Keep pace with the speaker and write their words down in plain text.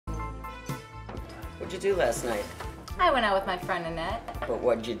What'd you do last night? I went out with my friend Annette. But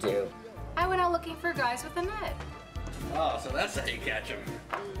what'd you do? I went out looking for guys with Annette. Oh, so that's how you catch them.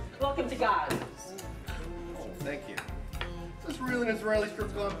 Welcome to Guys. Oh, thank you. Is this really an Israeli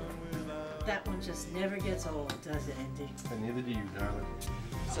strip club? That one just never gets old, does it, Andy? And neither do you, darling.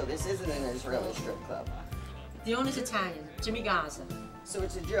 So this isn't an Israeli strip club. The owner's Italian, Jimmy Gaza. So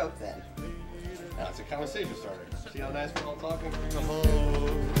it's a joke then. Now it's a conversation starter. See how nice we're all talking?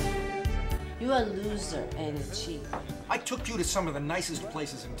 You're a loser and a cheat. I took you to some of the nicest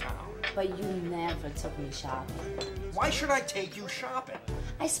places in town. But you never took me shopping. Why should I take you shopping?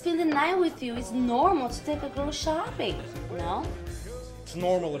 I spend the night with you. It's normal to take a girl shopping, no? It's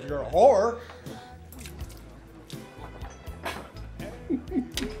normal if you're a whore.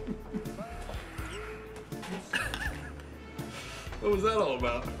 What was that all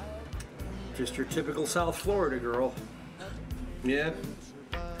about? Just your typical South Florida girl. Yeah?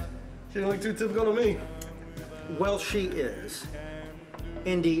 She didn't look too typical to me. Well, she is.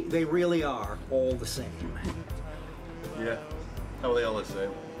 Indy, they really are all the same. Yeah. How are they all the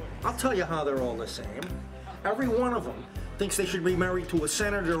same? I'll tell you how they're all the same. Every one of them thinks they should be married to a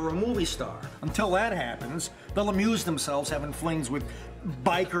senator or a movie star. Until that happens, they'll amuse themselves having flings with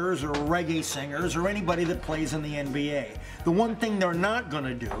bikers or reggae singers or anybody that plays in the NBA. The one thing they're not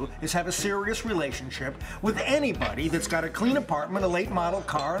gonna do is have a serious relationship with anybody that's got a clean apartment, a late model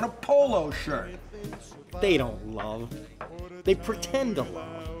car, and a polo shirt. They don't love. They pretend to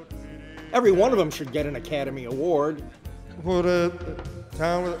love. Every one of them should get an Academy Award. For the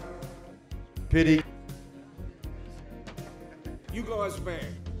town with pity. You guys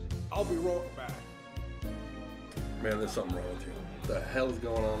bang. I'll be right back. Man, there's something wrong with you. What the hell is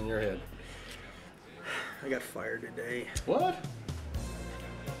going on in your head? I got fired today. What?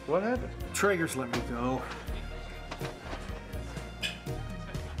 What happened? Traeger's let me go.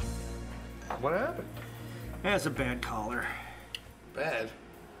 What happened? That's a bad collar. Bad?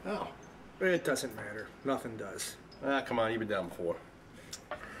 Oh. It doesn't matter. Nothing does. Ah, come on, you've been down before.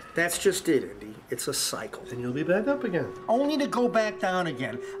 That's just it, Indy. It's a cycle. And you'll be back up again. Only to go back down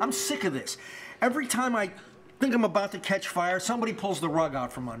again. I'm sick of this. Every time I think I'm about to catch fire, somebody pulls the rug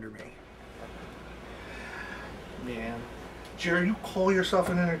out from under me. Man, Jerry, you call yourself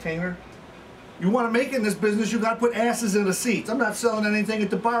an entertainer? You want to make it in this business, you got to put asses in the seats. I'm not selling anything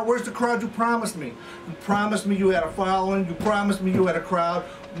at the bar. Where's the crowd you promised me? You promised me you had a following. You promised me you had a crowd.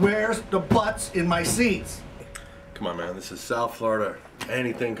 Where's the butts in my seats? Come on, man. This is South Florida.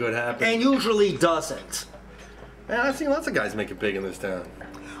 Anything could happen. And usually doesn't. Man, I've seen lots of guys make it big in this town.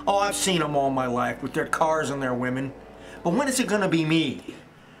 Oh, I've seen them all my life with their cars and their women. But when is it going to be me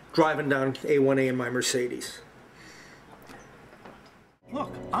driving down A1A in my Mercedes?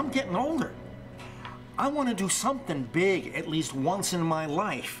 Look, I'm getting older. I want to do something big at least once in my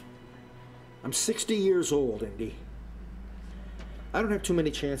life. I'm 60 years old, Indy. I don't have too many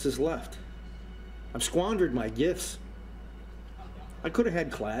chances left. I've squandered my gifts. I could have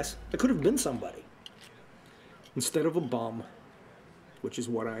had class. I could have been somebody. Instead of a bum, which is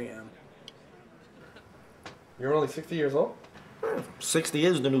what I am. You're only 60 years old? 60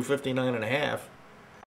 is the new 59 and a half.